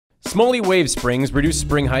Smoley wave springs reduce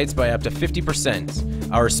spring heights by up to 50%.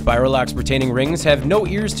 Our Spiralox retaining rings have no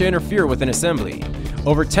ears to interfere with an assembly.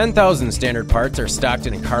 Over 10,000 standard parts are stocked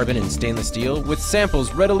in carbon and stainless steel, with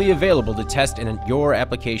samples readily available to test in your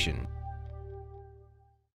application.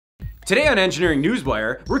 Today on Engineering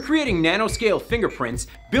Newswire, we're creating nanoscale fingerprints,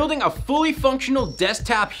 building a fully functional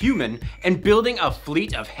desktop human, and building a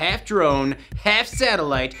fleet of half-drone,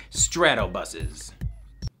 half-satellite StratoBuses.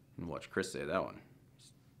 And watch Chris say that one.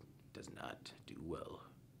 Does not do well.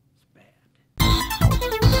 It's bad.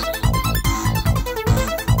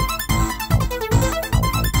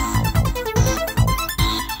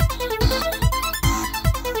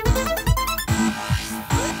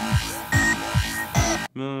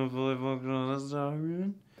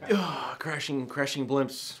 Ugh, crashing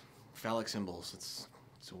blimps, phallic symbols. It's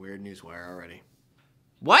a weird newswire already.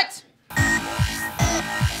 What?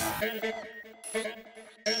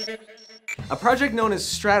 A project known as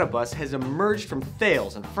StratoBus has emerged from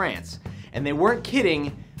Thales in France, and they weren't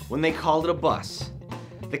kidding when they called it a bus.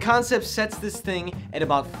 The concept sets this thing at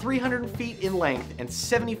about 300 feet in length and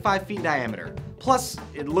 75 feet in diameter. Plus,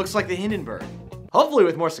 it looks like the Hindenburg. Hopefully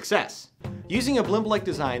with more success. Using a blimp-like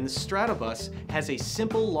design, the StratoBus has a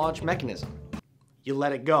simple launch mechanism. You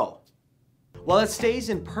let it go, while it stays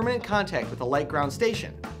in permanent contact with the light ground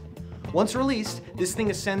station. Once released, this thing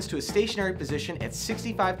ascends to a stationary position at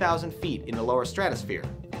 65,000 feet in the lower stratosphere.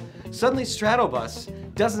 Suddenly,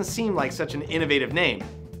 StratoBus doesn't seem like such an innovative name.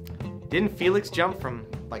 Didn't Felix jump from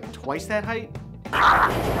like twice that height?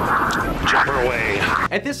 Jumper away.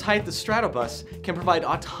 At this height, the StratoBus can provide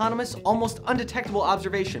autonomous, almost undetectable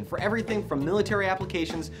observation for everything from military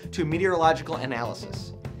applications to meteorological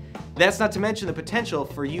analysis. That's not to mention the potential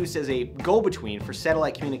for use as a go-between for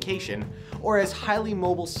satellite communication or as highly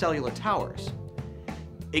mobile cellular towers.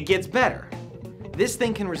 It gets better. This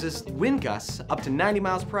thing can resist wind gusts up to 90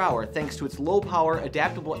 miles per hour thanks to its low-power,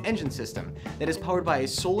 adaptable engine system that is powered by a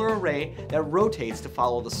solar array that rotates to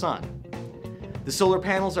follow the sun. The solar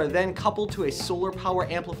panels are then coupled to a solar power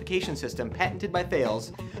amplification system patented by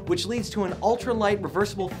Thales, which leads to an ultralight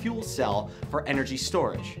reversible fuel cell for energy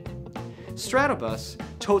storage. StratoBus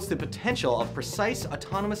totes the potential of precise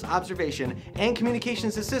autonomous observation and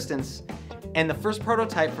communications assistance, and the first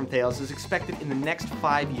prototype from Thales is expected in the next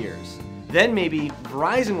 5 years. Then maybe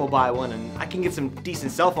Verizon will buy one and I can get some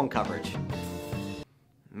decent cell phone coverage.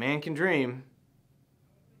 Man can dream.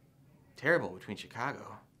 Terrible between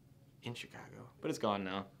in Chicago, but it's gone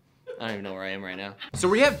now. I don't even know where I am right now. So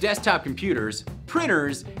we have desktop computers,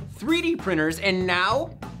 printers, 3D printers, and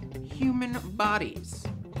now, human bodies.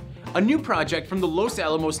 A new project from the Los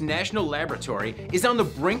Alamos National Laboratory is on the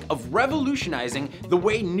brink of revolutionizing the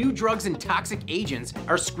way new drugs and toxic agents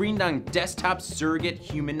are screened on desktop surrogate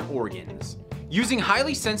human organs. Using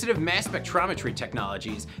highly sensitive mass spectrometry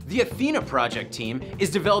technologies, the ATHENA project team is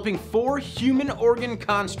developing 4 human organ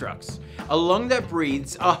constructs: a lung that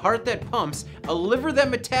breathes, a heart that pumps, a liver that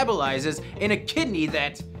metabolizes, and a kidney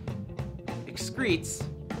that excretes,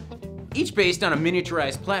 each based on a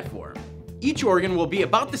miniaturized platform. Each organ will be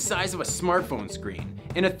about the size of a smartphone screen,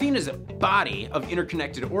 and ATHENA's body of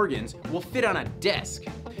interconnected organs will fit on a desk.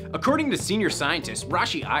 According to senior scientist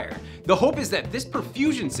Rashi Iyer, the hope is that this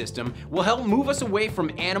perfusion system will help move us away from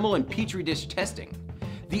animal and petri dish testing.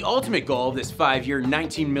 The ultimate goal of this 5-year,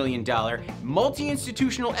 $19 million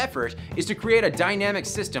multi-institutional effort is to create a dynamic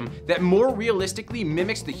system that more realistically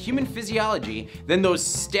mimics the human physiology than those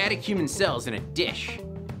static human cells in a dish.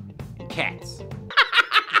 Cats.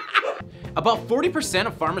 About 40%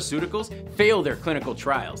 of pharmaceuticals fail their clinical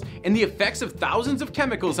trials, and the effects of thousands of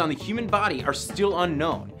chemicals on the human body are still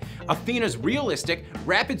unknown. ATHENA's realistic,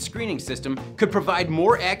 rapid screening system could provide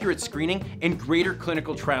more accurate screening and greater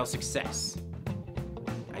clinical trial success.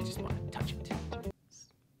 I just want to touch it.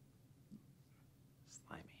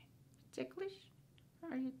 Slimy. Ticklish?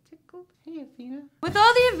 Are you tickled? Hey, ATHENA. With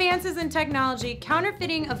all the advances in technology,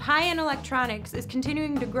 counterfeiting of high-end electronics is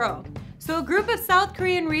continuing to grow. So a group of South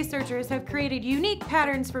Korean researchers have created unique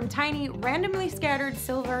patterns from tiny, randomly scattered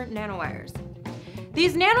silver nanowires.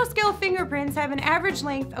 These nanoscale fingerprints have an average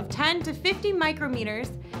length of 10 to 50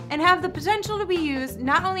 micrometers and have the potential to be used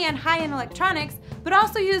not only on high-end electronics, but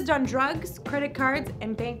also used on drugs, credit cards,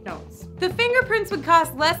 and banknotes. The fingerprints would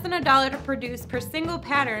cost less than $1 to produce per single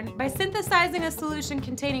pattern by synthesizing a solution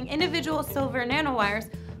containing individual silver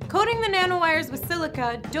nanowires, coating the nanowires with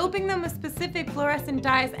silica, doping them with specific fluorescent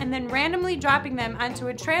dyes, and then randomly dropping them onto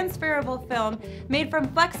a transferable film made from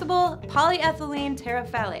flexible polyethylene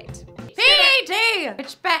terephthalate. PET!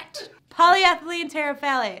 Which bet? Polyethylene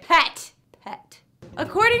terephthalate. PET.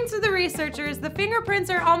 According to the researchers, the fingerprints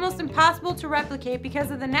are almost impossible to replicate because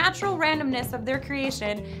of the natural randomness of their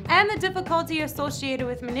creation and the difficulty associated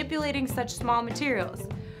with manipulating such small materials.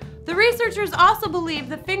 The researchers also believe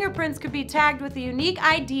the fingerprints could be tagged with a unique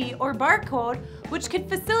ID or barcode, which could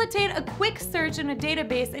facilitate a quick search in a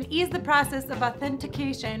database and ease the process of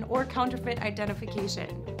authentication or counterfeit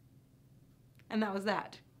identification. And that was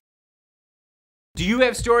that. Do you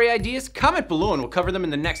have story ideas? Comment below and we'll cover them in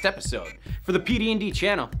the next episode. For the PD&D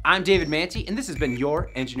channel, I'm David Manti, and this has been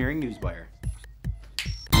your Engineering Newswire.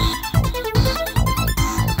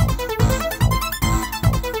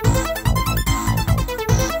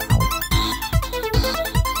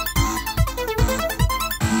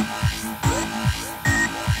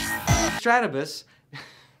 StratoBus.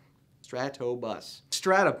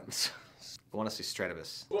 I want to say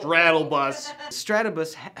StratoBus.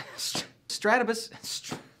 StratoBus.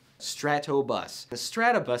 StratoBus. The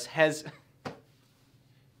StratoBus has...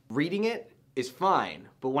 Reading it is fine,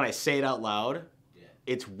 but when I say it out loud,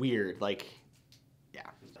 it's weird. Like, yeah.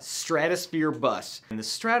 Stratosphere bus. And the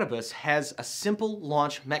StratoBus has a simple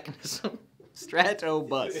launch mechanism.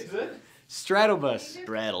 StratoBus. Is it?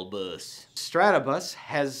 StratoBus. StratoBus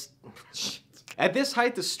has... At this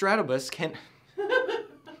height, the StratoBus can...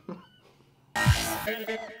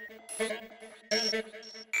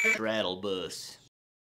 StratoBus.